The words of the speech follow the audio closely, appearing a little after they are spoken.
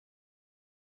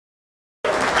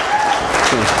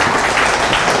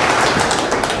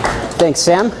Thanks,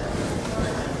 Sam.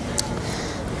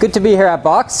 Good to be here at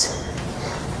Box.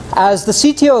 As the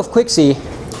CTO of quixey,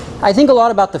 I think a lot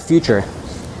about the future.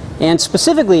 And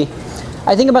specifically,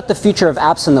 I think about the future of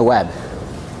apps on the web.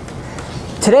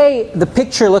 Today, the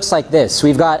picture looks like this.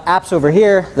 We've got apps over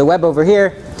here, the web over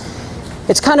here.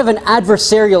 It's kind of an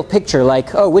adversarial picture,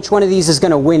 like, oh, which one of these is going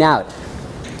to win out?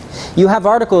 You have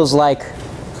articles like,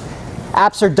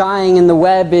 apps are dying and the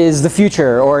web is the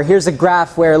future, or here's a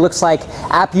graph where it looks like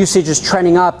app usage is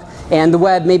trending up and the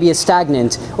web maybe is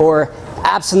stagnant, or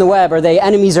apps in the web, are they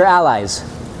enemies or allies?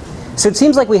 So it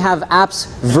seems like we have apps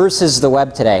versus the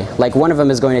web today, like one of them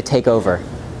is going to take over.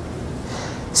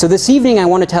 So this evening I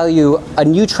want to tell you a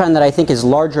new trend that I think is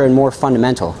larger and more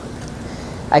fundamental.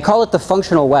 I call it the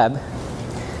functional web,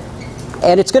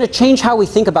 and it's going to change how we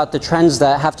think about the trends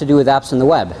that have to do with apps on the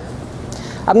web.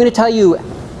 I'm going to tell you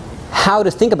how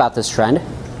to think about this trend,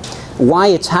 why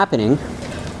it's happening,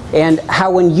 and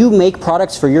how when you make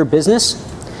products for your business,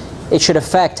 it should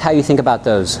affect how you think about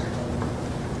those.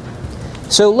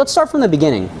 So let's start from the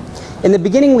beginning. In the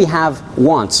beginning we have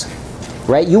wants,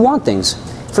 right? You want things.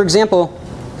 For example,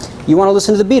 you want to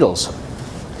listen to the Beatles.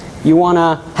 You want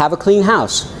to have a clean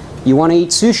house. You want to eat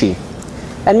sushi.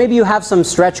 And maybe you have some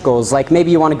stretch goals, like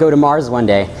maybe you want to go to Mars one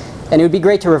day, and it would be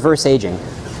great to reverse aging.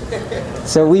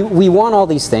 So we want all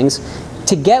these things.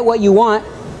 To get what you want,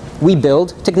 we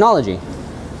build technology.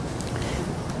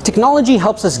 Technology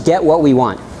helps us get what we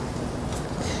want.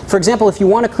 For example, if you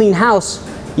want a clean house,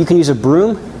 you can use a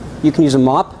broom, you can use a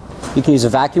mop, you can use a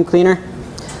vacuum cleaner.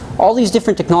 All these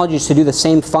different technologies to do the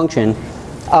same function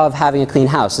of having a clean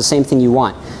house, the same thing you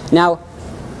want. Now,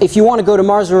 if you want to go to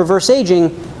Mars or reverse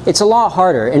aging, it's a lot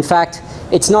harder. In fact,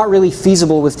 it's not really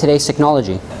feasible with today's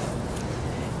technology.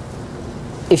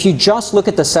 If you just look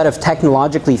at the set of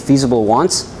technologically feasible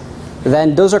wants,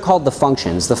 then those are called the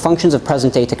functions of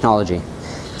present-day technology.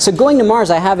 So going to Mars,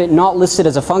 I have it not listed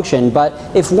as a function, but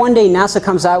if one day NASA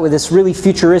comes out with this really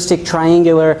futuristic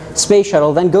triangular space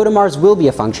shuttle, then go to Mars will be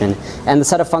a function, and the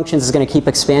set of functions is going to keep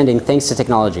expanding thanks to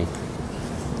technology.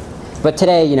 But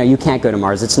today, you can't go to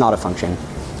Mars. It's not a function.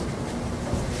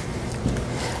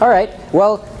 All right,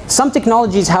 well, some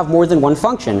technologies have more than one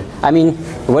function. I mean,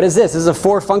 what is this? This is a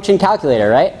 4-function calculator,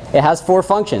 right? It has 4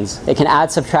 functions. It can add,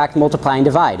 subtract, multiply, and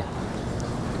divide.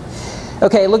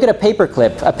 Okay, look at a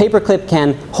paperclip. A paperclip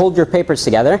can hold your papers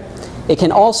together. It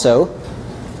can also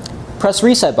press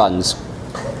reset buttons.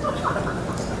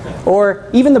 Or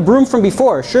even the broom from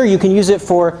before. Sure, you can use it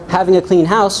for having a clean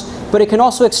house, but it can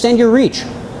also extend your reach.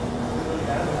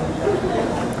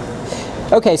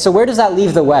 Okay, so where does that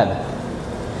leave the web?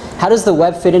 How does the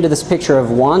web fit into this picture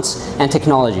of wants and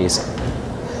technologies?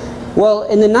 Well,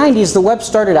 in the 90s, the web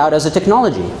started out as a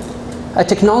technology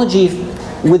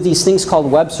with these things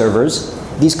called web servers,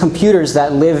 these computers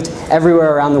that lived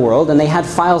everywhere around the world, and they had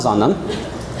files on them.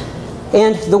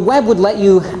 And the web would let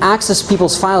you access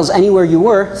people's files anywhere you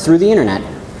were through the internet.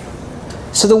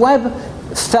 So the web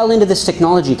fell into this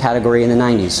technology category in the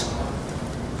 90s.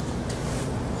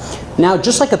 Now,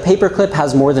 just like a paperclip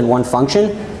has more than one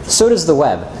function, so does the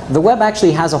web. The web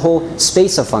actually has a whole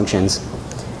space of functions.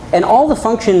 And all the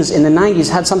functions in the 90s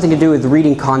had something to do with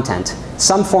reading content,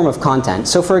 some form of content.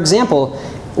 So for example,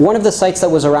 one of the sites that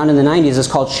was around in the 90s is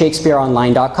called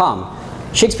ShakespeareOnline.com.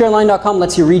 ShakespeareOnline.com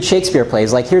lets you read Shakespeare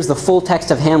plays, like here's the full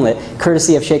text of Hamlet,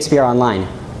 courtesy of Shakespeare Online.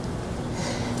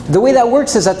 The way that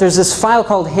works is that there's this file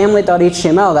called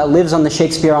hamlet.html that lives on the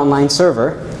Shakespeare Online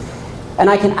server, and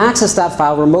I can access that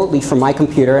file remotely from my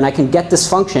computer, and I can get this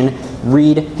function,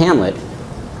 read Hamlet.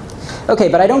 Okay,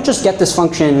 but I don't just get this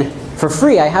function for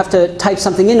free. I have to type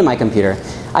something into my computer.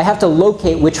 I have to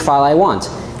locate which file I want.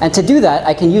 And to do that,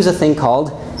 I can use a thing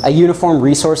called a uniform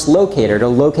resource locator to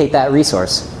locate that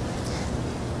resource.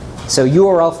 So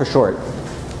URL for short.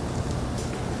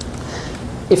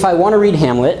 If I want to read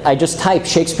Hamlet, I just type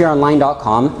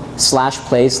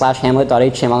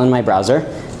shakespeareonline.com/play/hamlet.html in my browser,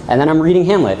 and then I'm reading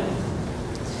Hamlet.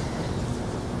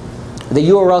 The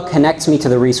URL connects me to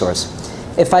the resource.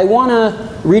 If I want to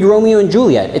read Romeo and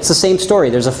Juliet, it's the same story.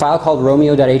 There's a file called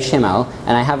romeo.html,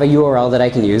 and I have a URL that I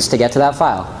can use to get to that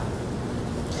file.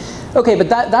 Okay, but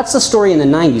that's the story in the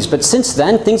 90s. But since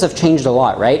then, things have changed a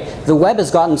lot, right? The web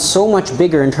has gotten so much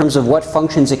bigger in terms of what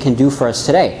functions it can do for us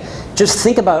today. Just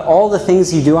think about all the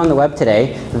things you do on the web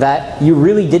today that you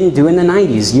really didn't do in the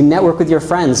 90s. You network with your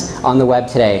friends on the web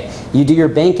today. You do your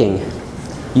banking.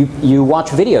 You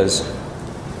watch videos.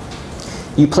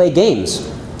 You play games.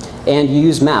 And you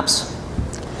use maps.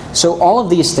 So all of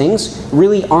these things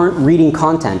really aren't reading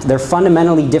content. They're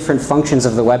fundamentally different functions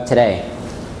of the web today.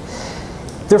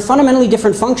 They're fundamentally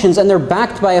different functions, and they're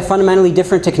backed by a fundamentally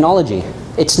different technology.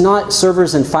 It's not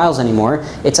servers and files anymore.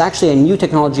 It's actually a new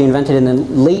technology invented in the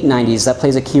late 90s that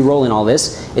plays a key role in all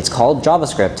this. It's called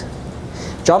JavaScript.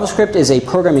 JavaScript is a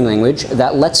programming language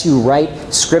that lets you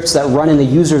write scripts that run in the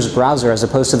user's browser as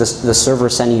opposed to the server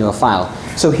sending you a file.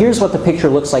 So here's what the picture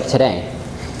looks like today.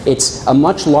 It's a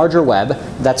much larger web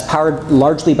that's powered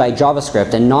largely by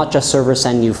JavaScript and not just servers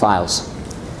sending you files.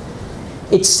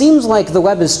 It seems like the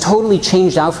web is totally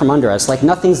changed out from under us, like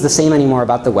nothing's the same anymore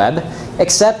about the web,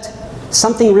 except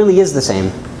something really is the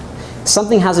same.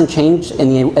 Something hasn't changed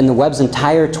in the web's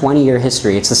entire 20-year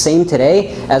history. It's the same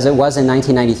today as it was in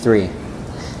 1993.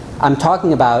 I'm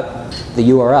talking about the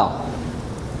URL.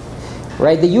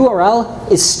 Right? The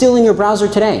URL is still in your browser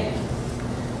today.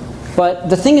 But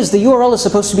the thing is, the URL is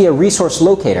supposed to be a resource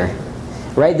locator.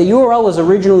 Right? The URL was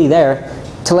originally there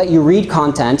to let you read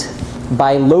content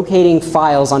by locating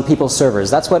files on people's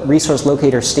servers. That's what resource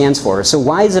locator stands for. So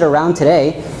why is it around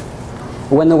today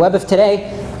when the web of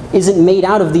today isn't made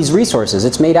out of these resources?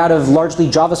 It's made out of largely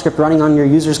JavaScript running on your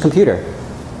user's computer.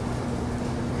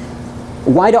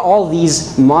 Why do all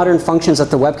these modern functions that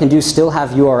the web can do still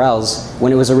have URLs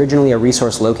when it was originally a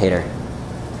resource locator?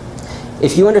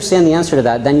 If you understand the answer to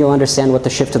that, then you'll understand what the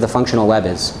shift to the functional web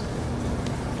is.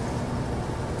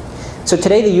 So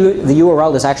today the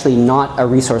URL is actually not a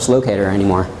resource locator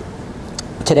anymore.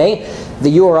 Today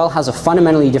the URL has a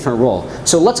fundamentally different role.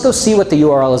 So let's go see what the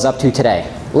URL is up to today.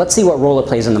 Let's see what role it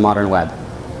plays in the modern web.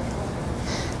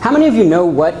 How many of you know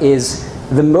what is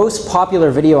the most popular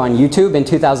video on YouTube in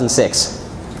 2006?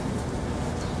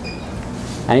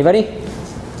 Anybody?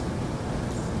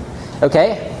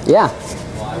 Okay, yeah.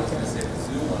 Well, I was going to say the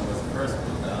zoo one was the first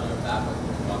one, but I don't know if that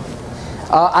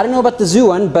one. I don't know about the zoo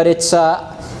one, but it's,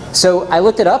 so I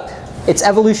looked it up. It's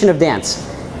Evolution of Dance.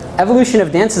 Evolution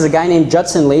of Dance is a guy named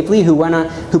Judson Lapley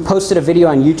who posted a video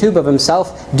on YouTube of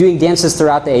himself doing dances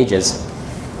throughout the ages.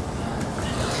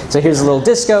 So here's a little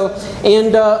disco,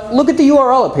 and look at the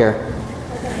URL up here.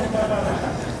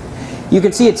 You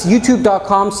can see it's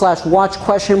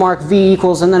youtube.com/watch?v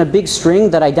equals and then a big string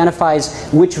that identifies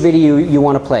which video you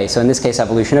want to play. So in this case,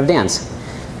 Evolution of Dance.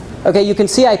 Okay, you can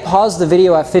see I paused the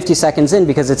video at 50 seconds in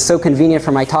because it's so convenient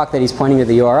for my talk that he's pointing to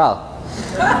the URL.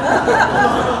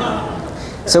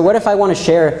 So what if I want to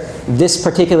share this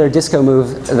particular disco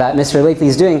move that Mr. Lapley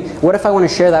is doing? What if I want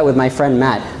to share that with my friend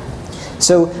Matt?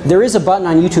 So there is a button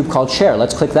on YouTube called Share.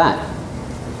 Let's click that.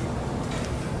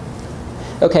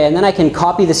 Okay, and then I can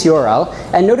copy this URL,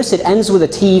 and notice it ends with a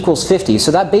t equals 50.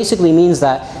 So that basically means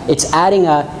that it's adding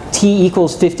a t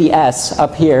equals 50s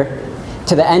up here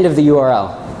to the end of the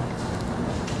URL.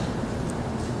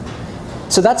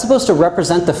 So that's supposed to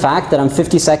represent the fact that I'm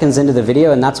 50 seconds into the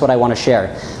video and that's what I want to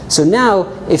share. So now,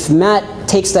 if Matt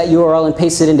takes that URL and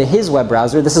pastes it into his web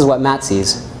browser, this is what Matt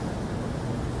sees.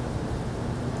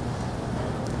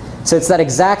 So it's that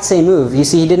exact same move. You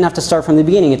see, he didn't have to start from the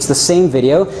beginning. It's the same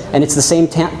video, and it's the same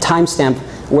timestamp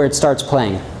where it starts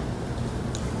playing.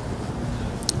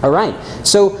 All right,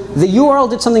 so the URL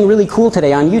did something really cool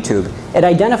today on YouTube. It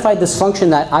identified this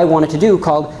function that I wanted to do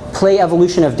called play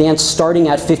evolution of dance starting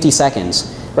at 50 seconds.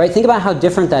 Right? Think about how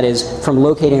different that is from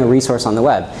locating a resource on the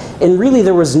web. And really,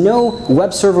 there was no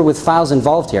web server with files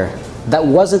involved here. That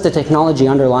wasn't the technology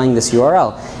underlying this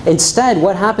URL. Instead,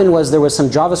 what happened was there was some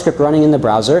JavaScript running in the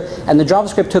browser, and the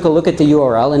JavaScript took a look at the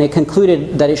URL, and it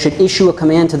concluded that it should issue a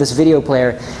command to this video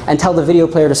player and tell the video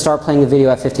player to start playing the video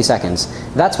at 50 seconds.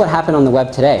 That's what happened on the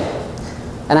web today.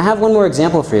 And I have one more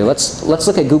example for you. Let's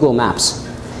look at Google Maps.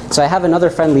 So I have another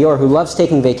friend, Lior, who loves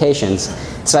taking vacations.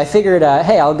 So I figured,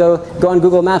 hey, I'll go on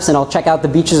Google Maps and I'll check out the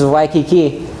beaches of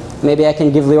Waikiki. Maybe I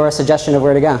can give Lior a suggestion of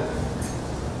where to go.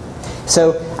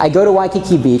 So I go to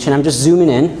Waikiki Beach and I'm just zooming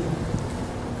in.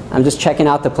 I'm just checking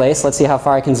out the place. Let's see how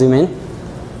far I can zoom in.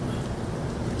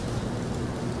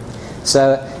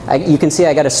 So you can see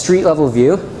I got a street level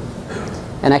view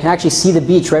and I can actually see the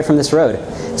beach right from this road.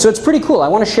 So it's pretty cool. I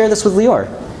want to share this with Lior.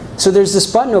 So there's this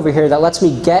button over here that lets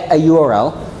me get a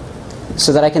URL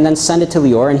so that I can then send it to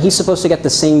Lior, and he's supposed to get the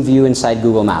same view inside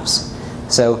Google Maps.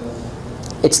 So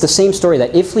it's the same story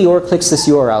that if Lior clicks this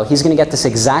URL, he's going to get this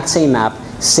exact same map,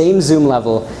 same zoom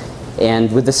level,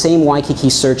 and with the same Waikiki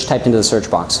search typed into the search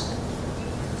box.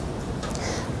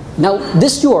 Now,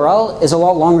 this URL is a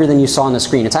lot longer than you saw on the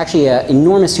screen. It's actually an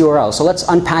enormous URL, so let's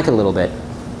unpack it a little bit.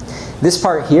 This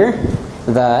part here,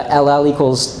 the LL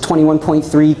equals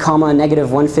 21.3 comma negative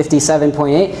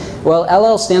 157.8. Well,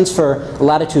 LL stands for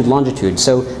latitude, longitude.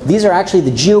 So these are actually the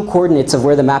geo-coordinates of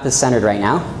where the map is centered right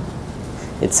now.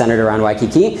 It's centered around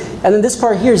Waikiki. And then this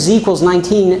part here, Z equals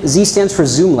 19, Z stands for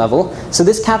zoom level. So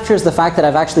this captures the fact that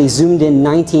I've actually zoomed in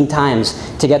 19 times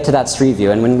to get to that street view.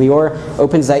 And when Lior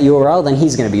opens that URL, then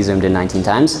he's going to be zoomed in 19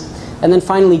 times. And then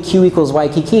finally, q equals y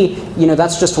key,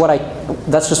 that's just what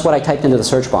I typed into the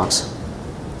search box.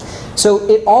 So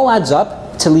it all adds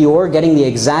up to Lior getting the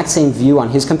exact same view on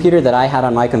his computer that I had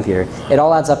on my computer. It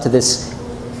all adds up to this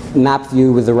map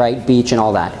view with the right beach and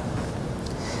all that.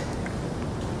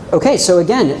 Okay, so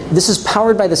again, this is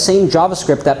powered by the same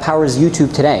JavaScript that powers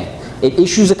YouTube today. It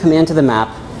issues a command to the map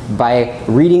by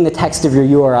reading the text of your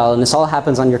URL, and this all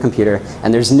happens on your computer,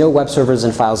 and there's no web servers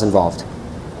and files involved.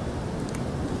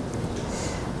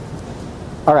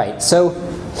 All right, so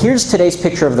here's today's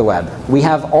picture of the web. We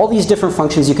have all these different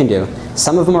functions you can do.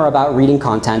 Some of them are about reading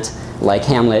content, like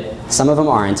Hamlet. Some of them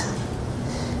aren't.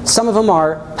 Some of them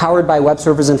are powered by web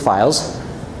servers and files.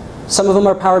 Some of them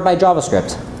are powered by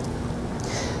JavaScript.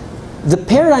 The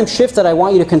paradigm shift that I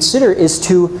want you to consider is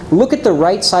to look at the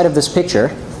right side of this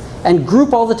picture and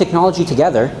group all the technology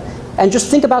together and just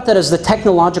think about that as the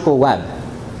technological web.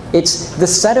 It's the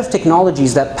set of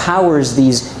technologies that powers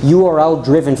these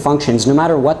URL-driven functions, no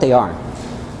matter what they are.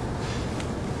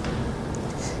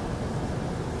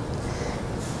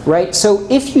 Right? So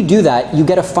if you do that, you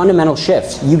get a fundamental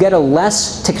shift. You get a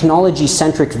less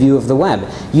technology-centric view of the web.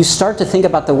 You start to think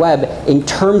about the web in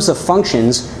terms of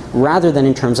functions rather than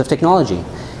in terms of technology.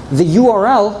 The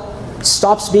URL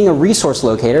stops being a resource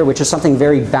locator, which is something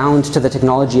very bound to the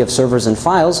technology of servers and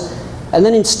files, and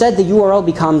then instead the URL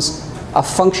becomes a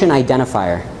function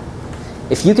identifier.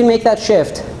 If you can make that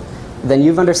shift, then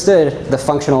you've understood the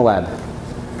functional web.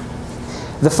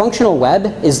 The functional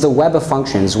web is the web of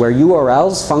functions, where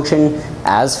URLs function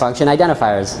as function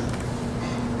identifiers.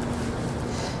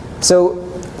 So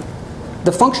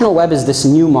the functional web is this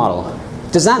new model.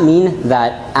 Does that mean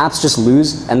that apps just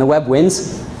lose and the web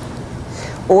wins?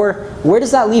 Or where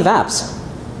does that leave apps?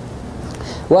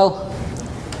 Well,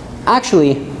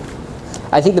 actually,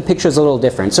 I think the picture is a little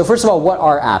different. So first of all, what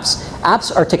are apps?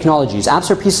 Apps are technologies. Apps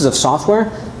are pieces of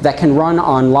software that can run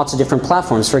on lots of different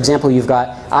platforms. For example, you've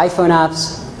got iPhone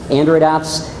apps, Android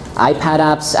apps, iPad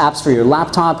apps, apps for your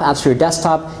laptop, apps for your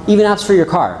desktop, even apps for your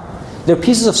car. They're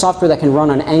pieces of software that can run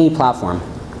on any platform.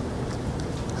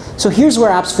 So here's where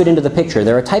apps fit into the picture.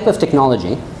 They're a type of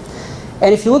technology.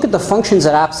 And if you look at the functions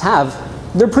that apps have,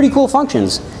 they're pretty cool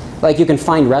functions. Like you can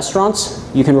find restaurants,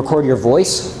 you can record your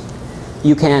voice,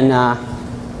 you can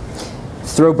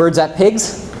throw birds at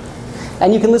pigs,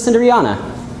 and you can listen to Rihanna.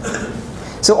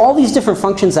 So all these different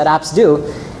functions that apps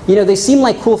do, they seem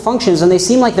like cool functions, and they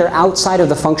seem like they're outside of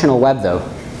the functional web, though.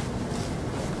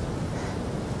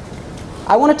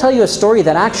 I want to tell you a story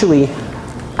that actually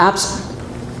apps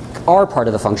are part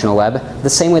of the functional web, the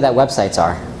same way that websites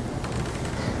are.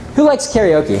 Who likes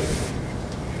karaoke?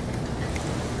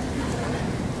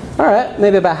 All right,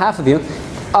 maybe about half of you.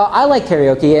 I like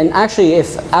karaoke, and actually,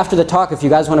 after the talk, if you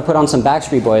guys want to put on some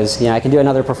Backstreet Boys, I can do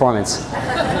another performance.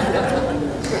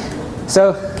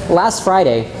 So last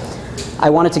Friday, I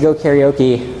wanted to go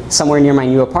karaoke somewhere near my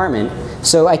new apartment.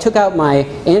 So I took out my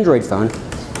Android phone,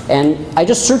 and I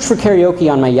just searched for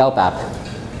karaoke on my Yelp app.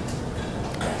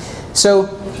 So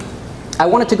I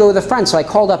wanted to go with a friend, so I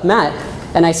called up Matt,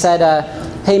 and I said,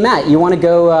 "Hey Matt, you want to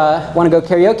go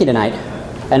karaoke tonight?"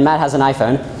 And Matt has an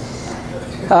iPhone.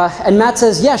 And Matt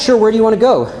says, "Yeah, sure, where do you want to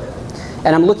go?"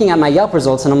 And I'm looking at my Yelp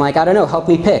results, and I'm like, "I don't know, help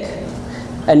me pick."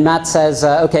 And Matt says,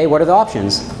 "Okay, what are the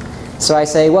options?" So I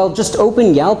say, "Well, just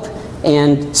open Yelp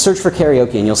and search for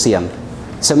karaoke, and you'll see them."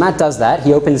 So Matt does that.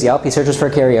 He opens Yelp, he searches for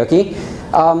karaoke.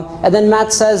 And then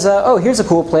Matt says, "Oh, here's a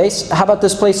cool place. How about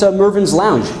this place, Mervin's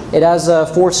Lounge? It has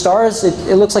 4 stars.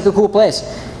 It looks like a cool place."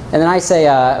 And then I say,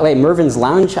 "Wait, Mervin's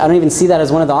Lounge? I don't even see that as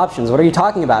one of the options. What are you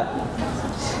talking about?"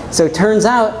 So it turns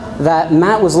out that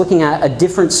Matt was looking at a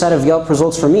different set of Yelp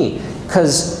results for me,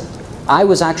 because I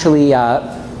was actually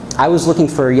I was looking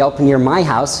for Yelp near my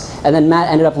house, and then Matt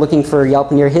ended up looking for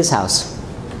Yelp near his house.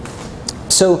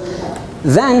 So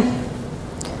then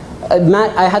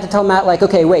I had to tell Matt, like,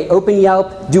 "Okay, wait, open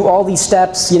Yelp, do all these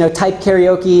steps, type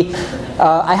karaoke."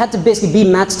 I had to basically be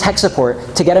Matt's tech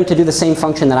support to get him to do the same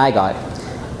function that I got.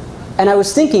 And I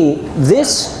was thinking,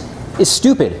 this is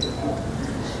stupid.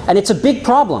 And it's a big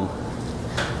problem,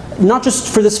 not just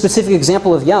for this specific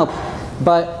example of Yelp,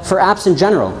 but for apps in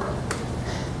general.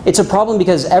 It's a problem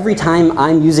because every time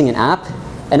I'm using an app,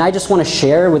 and I just want to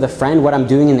share with a friend what I'm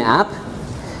doing in the app,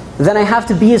 then I have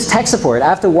to be his tech support. I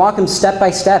have to walk him step by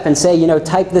step and say,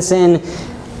 type this in,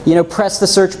 press the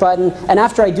search button. And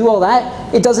after I do all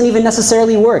that, it doesn't even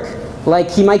necessarily work.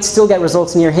 Like, he might still get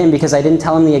results near him because I didn't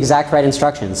tell him the exact right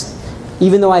instructions,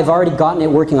 even though I've already gotten it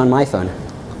working on my phone.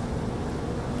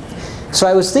 So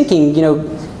I was thinking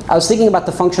about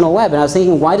the functional web, and I was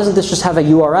thinking, why doesn't this just have a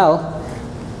URL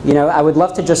You know, I would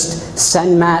love to just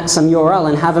send Matt some URL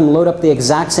and have him load up the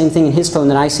exact same thing in his phone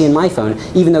that I see in my phone,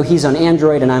 even though he's on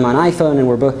Android and I'm on iPhone, and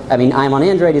we're both, I mean, I'm on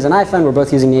Android, he's on iPhone, we're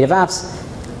both using native apps.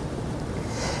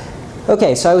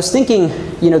 Okay, so I was thinking,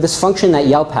 you know, this function that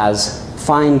Yelp has,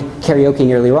 find karaoke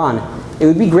near Liron, it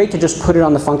would be great to just put it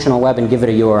on the functional web and give it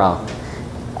a URL.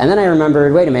 And then I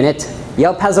remembered, wait a minute,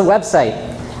 Yelp has a website.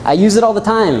 I use it all the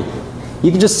time. You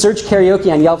can just search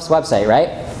karaoke on Yelp's website, right?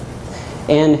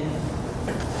 And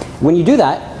when you do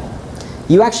that,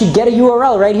 you actually get a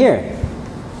URL right here.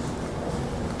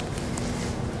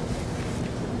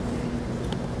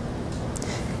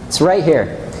 It's right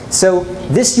here. So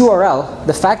this URL,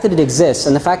 the fact that it exists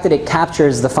and the fact that it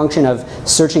captures the function of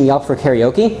searching Yelp for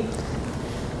karaoke,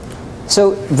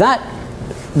 so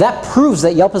that proves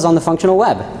that Yelp is on the functional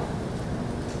web.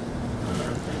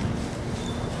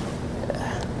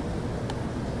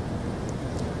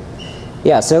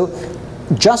 Yeah, so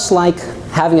just like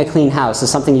having a clean house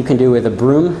is something you can do with a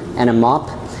broom and a mop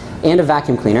and a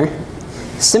vacuum cleaner,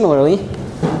 similarly,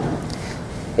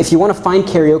 if you want to find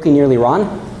karaoke near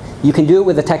Liron, you can do it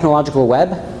with a technological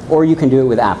web, or you can do it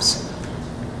with apps.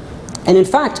 And in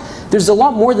fact, there's a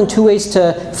lot more than 2 ways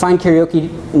to find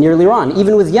karaoke near Liron,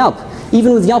 even with Yelp.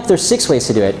 Even with Yelp, there's 6 ways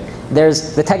to do it.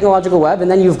 There's the technological web, and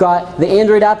then you've got the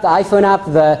Android app, the iPhone app,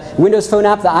 the Windows Phone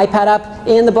app, the iPad app,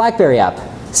 and the BlackBerry app.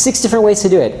 6 different ways to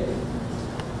do it.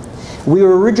 We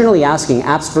were originally asking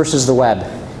apps versus the web.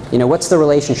 You know, what's the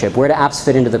relationship? Where do apps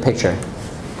fit into the picture?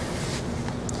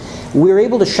 We were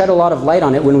able to shed a lot of light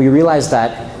on it when we realized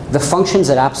that the functions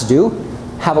that apps do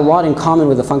have a lot in common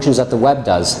with the functions that the web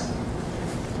does.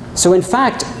 So in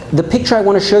fact, the picture I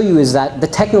want to show you is that the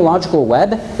technological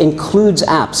web includes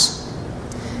apps.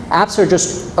 Apps are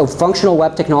just a functional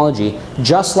web technology,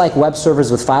 just like web servers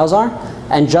with files are,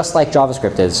 and just like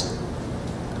JavaScript is.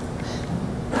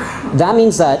 That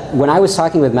means that when I was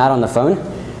talking with Matt on the phone,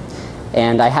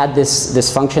 and I had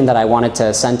this function that I wanted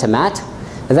to send to Matt,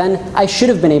 then I should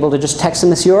have been able to just text him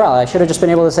this URL. I should have just been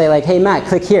able to say, like, hey Matt,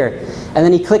 click here. And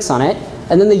then he clicks on it,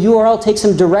 and then the URL takes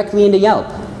him directly into Yelp.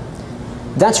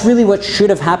 That's really what should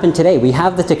have happened today. We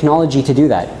have the technology to do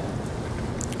that.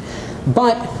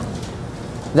 But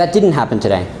that didn't happen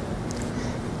today.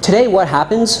 Today what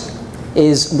happens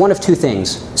is one of 2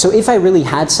 things. So if I really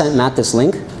had sent Matt this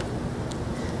link,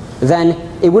 then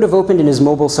it would have opened in his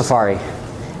mobile Safari.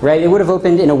 Right? It would have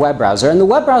opened in a web browser. And the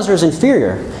web browser is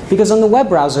inferior, because on the web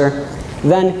browser,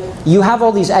 then you have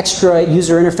all these extra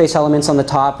user interface elements on the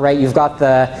top, right? You've got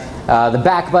the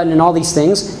back button and all these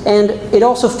things, and it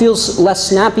also feels less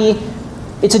snappy.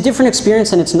 It's a different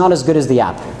experience, and it's not as good as the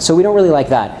app. So we don't really like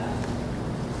that.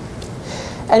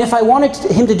 And if I wanted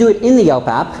him to do it in the Yelp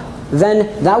app,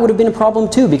 then that would have been a problem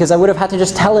too, because I would have had to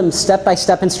just tell him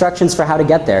step-by-step instructions for how to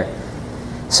get there.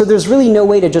 So there's really no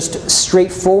way to just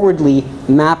straightforwardly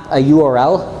map a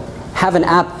URL, have an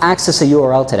app access a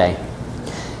URL today.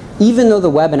 Even though the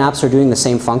web and apps are doing the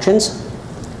same functions,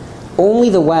 only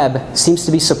the web seems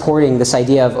to be supporting this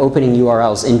idea of opening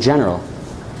URLs in general.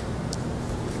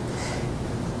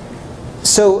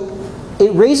 So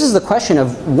it raises the question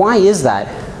of, why is that?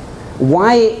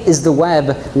 Why has the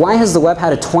web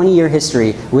had a 20-year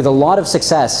history with a lot of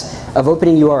success of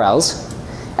opening URLs,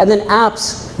 and then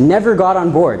apps never got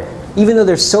on board? Even though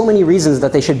there's so many reasons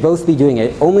that they should both be doing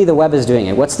it, only the web is doing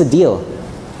it. What's the deal?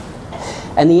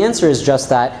 And the answer is just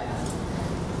that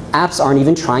apps aren't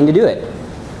even trying to do it.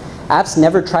 Apps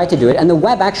never try to do it, and the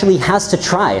web actually has to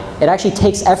try. It actually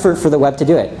takes effort for the web to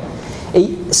do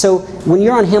it. So when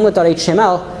you're on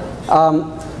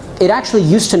hamlet.html, it actually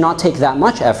used to not take that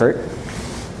much effort.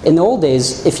 In the old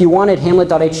days, if you wanted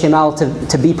hamlet.html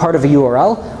to be part of a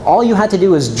URL, all you had to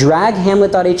do was drag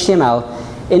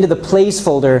hamlet.html into the plays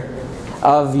folder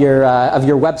of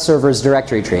your web server's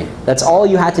directory tree. That's all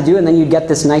you had to do, and then you'd get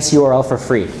this nice URL for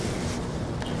free.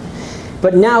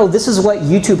 But now this is what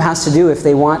YouTube has to do if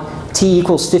they want t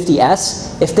equals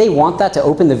 50s. If they want that to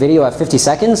open the video at 50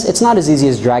 seconds, it's not as easy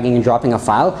as dragging and dropping a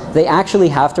file. They actually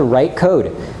have to write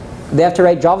code. They have to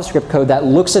write JavaScript code that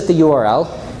looks at the URL,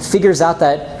 figures out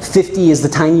that 50 is the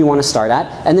time you want to start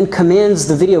at, and then commands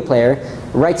the video player,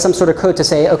 write some sort of code to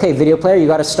say, okay, video player, you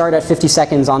got to start at 50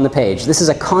 seconds on the page. This is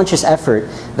a conscious effort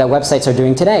that websites are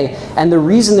doing today, and the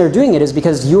reason they're doing it is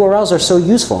because URLs are so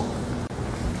useful.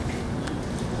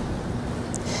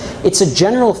 It's a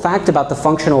general fact about the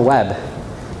functional web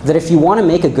that if you want to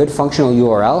make a good functional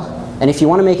URL, and if you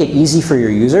want to make it easy for your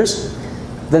users,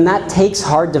 then that takes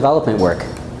hard development work.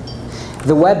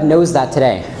 The web knows that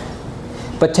today.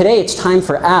 But today it's time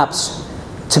for apps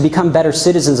to become better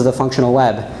citizens of the functional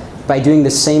web by doing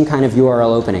the same kind of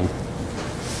URL opening.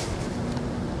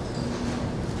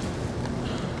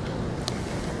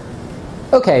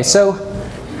 Okay, so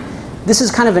this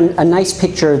is kind of a nice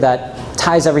picture that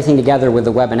ties everything together with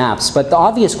the web and apps. But the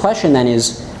obvious question then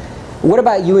is, what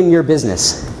about you and your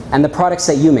business and the products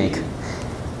that you make?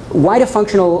 Why do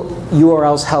functional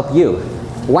URLs help you?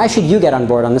 Why should you get on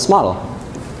board on this model?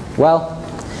 Well,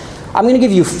 I'm going to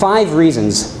give you 5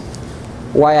 reasons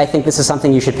why I think this is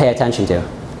something you should pay attention to.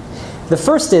 The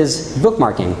first is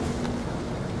bookmarking.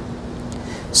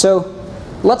 So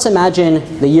let's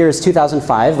imagine the year is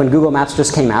 2005 when Google Maps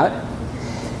just came out.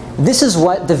 This is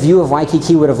what the view of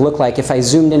Waikiki would have looked like if I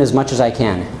zoomed in as much as I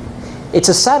can. It's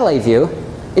a satellite view.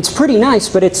 It's pretty nice,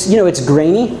 but it's, you know, it's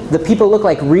grainy. The people look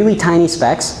like really tiny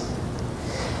specks.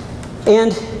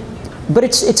 But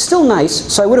it's still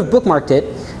nice, so I would have bookmarked it,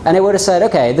 and I would have said,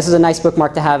 okay, this is a nice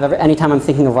bookmark to have anytime I'm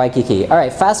thinking of Waikiki. All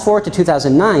right, fast forward to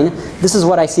 2009. This is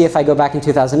what I see if I go back in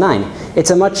 2009. It's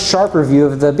a much sharper view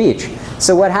of the beach.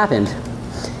 So what happened?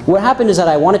 What happened is that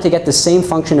I wanted to get the same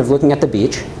function of looking at the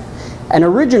beach. And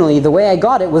originally, the way I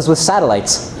got it was with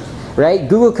satellites. Right?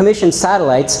 Google commissioned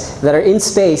satellites that are in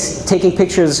space taking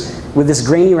pictures with this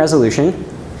grainy resolution.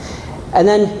 And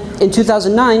then in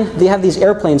 2009, they have these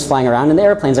airplanes flying around, and the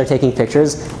airplanes are taking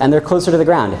pictures, and they're closer to the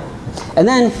ground. And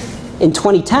then in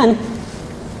 2010,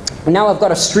 now I've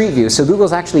got a street view. So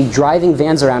Google's actually driving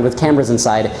vans around with cameras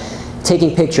inside,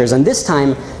 taking pictures. And this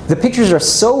time, the pictures are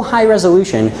so high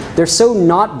resolution, they're so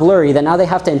not blurry that now they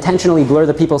have to intentionally blur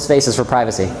the people's faces for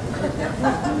privacy.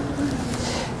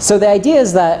 So the idea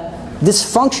is that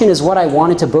this function is what I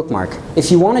wanted to bookmark.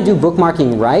 If you want to do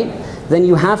bookmarking right, then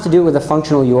you have to do it with a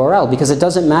functional URL, because it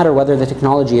doesn't matter whether the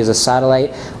technology is a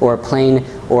satellite or a plane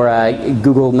or a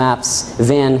Google Maps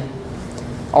van.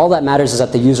 All that matters is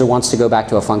that the user wants to go back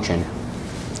to a function.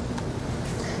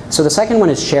 So the second one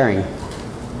is sharing.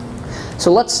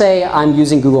 So let's say I'm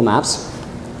using Google Maps,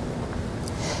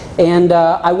 and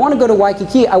I want to go to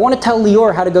Waikiki. I want to tell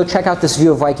Lior how to go check out this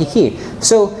view of Waikiki.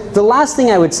 So the last thing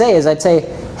I would say is I'd say,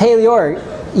 hey Lior,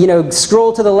 you know,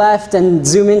 scroll to the left and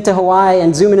zoom into Hawaii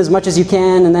and zoom in as much as you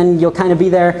can, and then you'll kind of be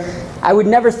there. I would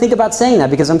never think about saying that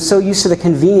because I'm so used to the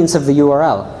convenience of the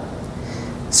URL.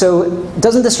 So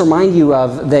doesn't this remind you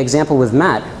of the example with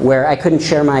Matt, where I couldn't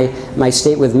share my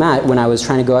state with Matt when I was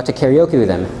trying to go out to karaoke with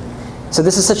him? So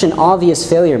this is such an obvious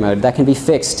failure mode that can be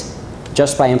fixed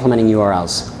just by implementing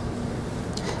URLs.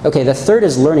 Okay, the third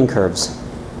is learning curves.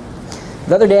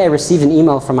 The other day I received an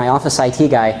email from my office IT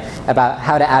guy about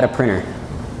how to add a printer.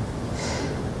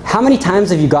 How many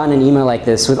times have you gotten an email like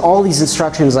this with all these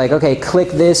instructions like, okay, click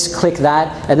this, click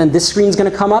that, and then this screen's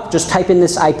going to come up, just type in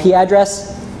this IP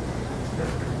address,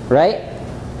 right?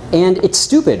 And it's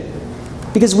stupid,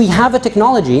 because we have a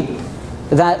technology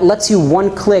that lets you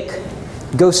one click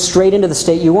go straight into the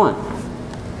state you want.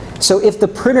 So if the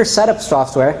printer setup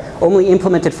software only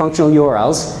implemented functional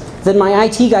URLs, then my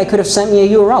IT guy could have sent me a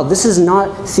URL. This is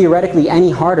not theoretically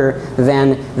any harder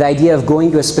than the idea of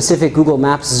going to a specific Google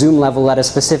Maps zoom level at a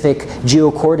specific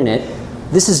geo-coordinate.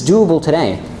 This is doable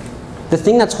today. The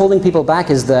thing that's holding people back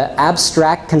is the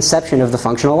abstract conception of the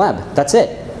functional web. That's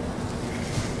it.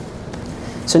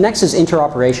 So next is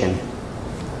interoperation.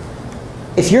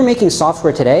 If you're making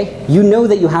software today, you know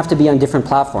that you have to be on different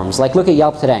platforms. Like look at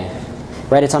Yelp today,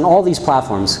 right? It's on all these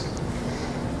platforms.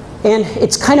 And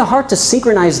it's kind of hard to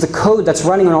synchronize the code that's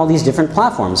running on all these different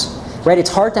platforms, right? It's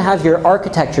hard to have your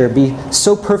architecture be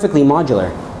so perfectly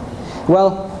modular.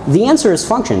 Well, the answer is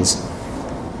functions.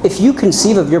 If you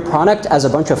conceive of your product as a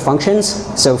bunch of functions,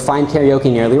 so find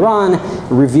karaoke near Liron,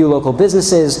 review local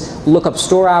businesses, look up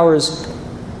store hours,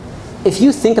 if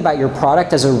you think about your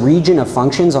product as a region of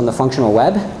functions on the functional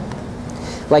web,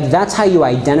 like that's how you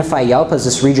identify Yelp as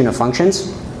this region of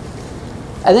functions.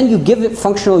 And then you give it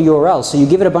functional URLs. So you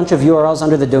give it a bunch of URLs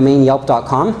under the domain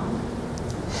yelp.com.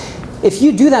 If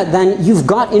you do that, then you've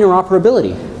got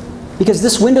interoperability. Because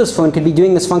this Windows phone could be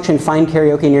doing this function, find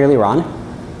karaoke near Liron.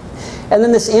 And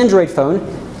then this Android phone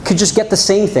could just get the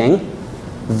same thing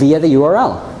via the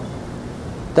URL.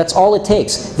 That's all it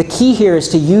takes. The key here is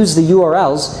to use the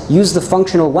URLs, use the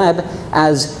functional web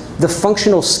as the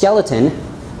functional skeleton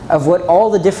of what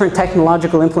all the different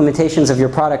technological implementations of your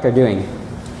product are doing.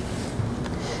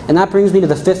 And that brings me to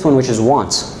the fifth one, which is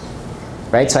wants.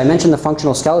 Right? So I mentioned the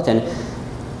functional skeleton.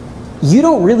 You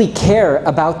don't really care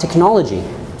about technology.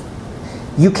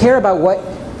 You care about what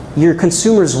your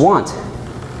consumers want.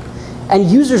 And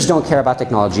users don't care about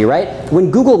technology, right? When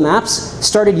Google Maps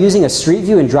started using a street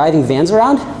view and driving vans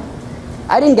around,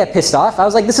 I didn't get pissed off. I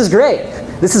was like, this is great.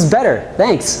 This is better.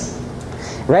 Thanks.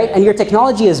 Right? And your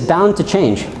technology is bound to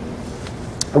change.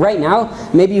 Right now,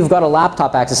 maybe you've got a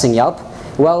laptop accessing Yelp.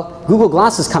 Well, Google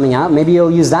Glass is coming out. Maybe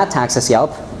you'll use that to access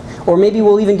Yelp. Or maybe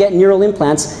we'll even get neural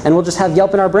implants and we'll just have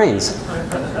Yelp in our brains.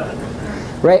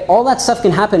 right? All that stuff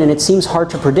can happen and it seems hard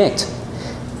to predict.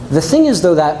 The thing is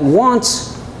though that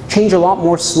wants change a lot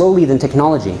more slowly than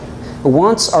technology.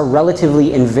 Wants are relatively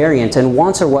invariant and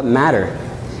wants are what matter,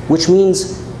 which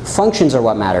means functions are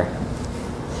what matter.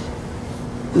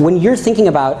 When you're thinking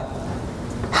about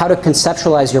how to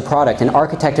conceptualize your product and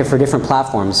architect it for different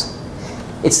platforms,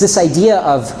 it's this idea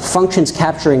of functions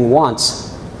capturing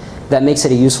wants that makes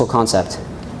it a useful concept.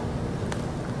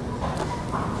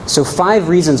 So 5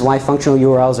 reasons why functional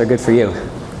URLs are good for you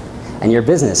and your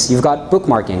business. You've got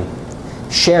bookmarking,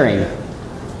 sharing,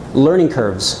 learning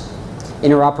curves,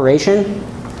 interoperation,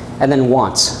 and then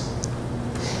wants.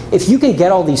 If you can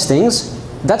get all these things,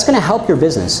 that's going to help your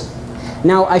business.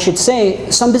 Now, I should say,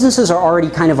 some businesses are already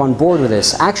kind of on board with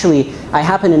this. Actually, I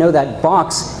happen to know that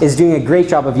Box is doing a great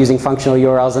job of using functional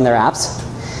URLs in their apps,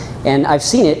 and I've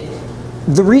seen it.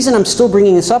 The reason I'm still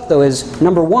bringing this up, though, is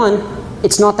number one,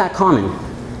 it's not that common.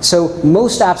 So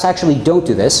most apps actually don't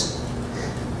do this.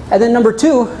 And then number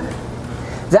two,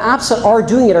 the apps that are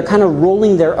doing it are kind of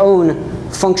rolling their own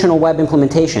functional web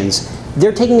implementations.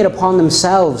 They're taking it upon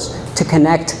themselves to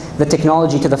connect the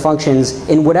technology to the functions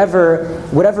in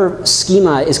whatever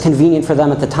schema is convenient for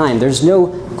them at the time. There's no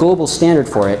global standard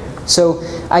for it. So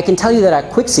I can tell you that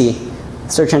at Quixey,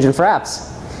 search engine for apps,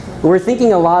 we're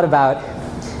thinking a lot about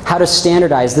how to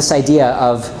standardize this idea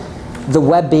of the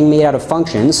web being made out of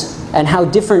functions and how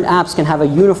different apps can have a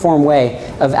uniform way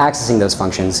of accessing those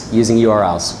functions using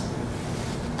URLs.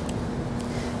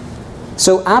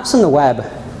 So apps on the web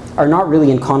are not really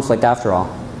in conflict after all.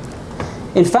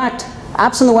 In fact,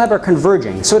 apps on the web are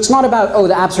converging. So it's not about, oh,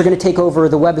 the apps are going to take over,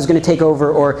 the web is going to take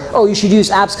over, or, oh, you should use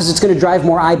apps because it's going to drive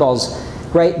more eyeballs,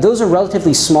 right? Those are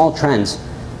relatively small trends.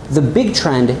 The big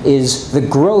trend is the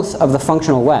growth of the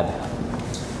functional web.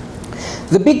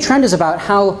 The big trend is about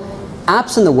how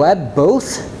apps on the web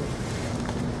both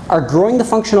are growing the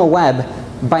functional web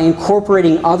by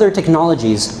incorporating other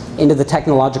technologies into the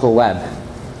technological web.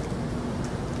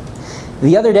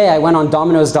 The other day I went on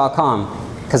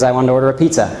Domino's.com because I wanted to order a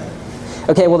pizza.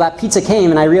 Okay, well that pizza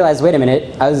came and I realized, wait a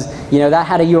minute, that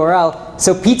had a URL,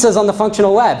 so pizza's on the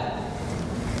functional web.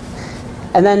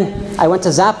 And then I went to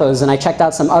Zappos and I checked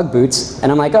out some UGG boots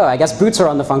and I'm like, oh, I guess boots are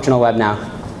on the functional web now.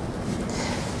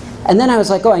 And then I was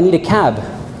like, oh, I need a cab.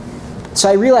 So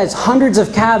I realized hundreds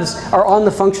of cabs are on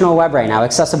the functional web right now,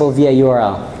 accessible via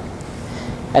URL.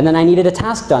 And then I needed a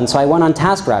task done, so I went on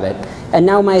TaskRabbit. And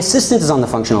now my assistant is on the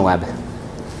functional web.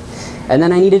 And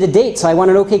then I needed a date, so I went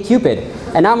on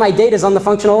OkCupid. And now my date is on the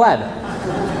functional web.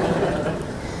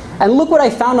 And look what I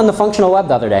found on the functional web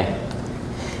the other day.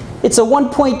 It's a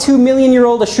 1.2 million year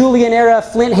old Acheulean-era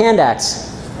flint hand axe.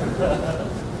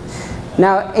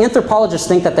 Now, anthropologists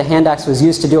think that the hand axe was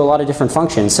used to do a lot of different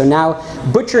functions. So now,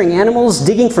 butchering animals,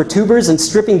 digging for tubers, and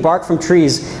stripping bark from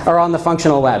trees are on the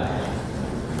functional web.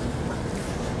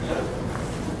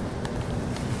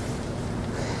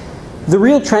 The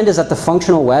real trend is that the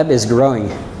functional web is growing.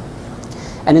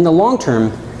 And in the long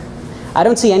term, I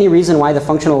don't see any reason why the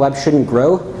functional web shouldn't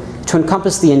grow to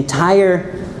encompass the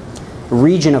entire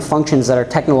region of functions that are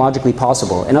technologically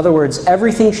possible. In other words,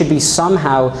 everything should be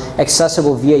somehow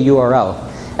accessible via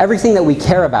URL. Everything that we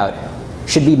care about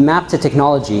should be mapped to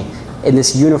technology in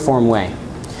this uniform way.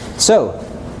 So,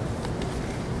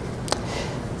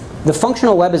 the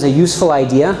functional web is a useful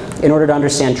idea in order to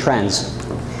understand trends.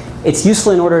 It's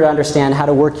useful in order to understand how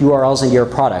to work URLs into your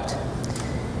product.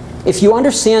 If you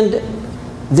understand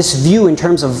this view in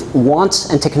terms of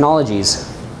wants and technologies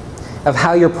of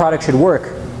how your product should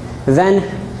work, then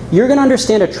you're going to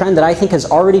understand a trend that I think has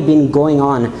already been going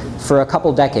on for a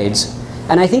couple decades,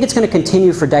 and I think it's going to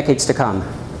continue for decades to come.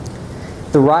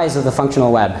 The rise of the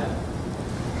functional web.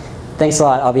 Thanks a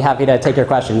lot. I'll be happy to take your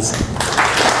questions.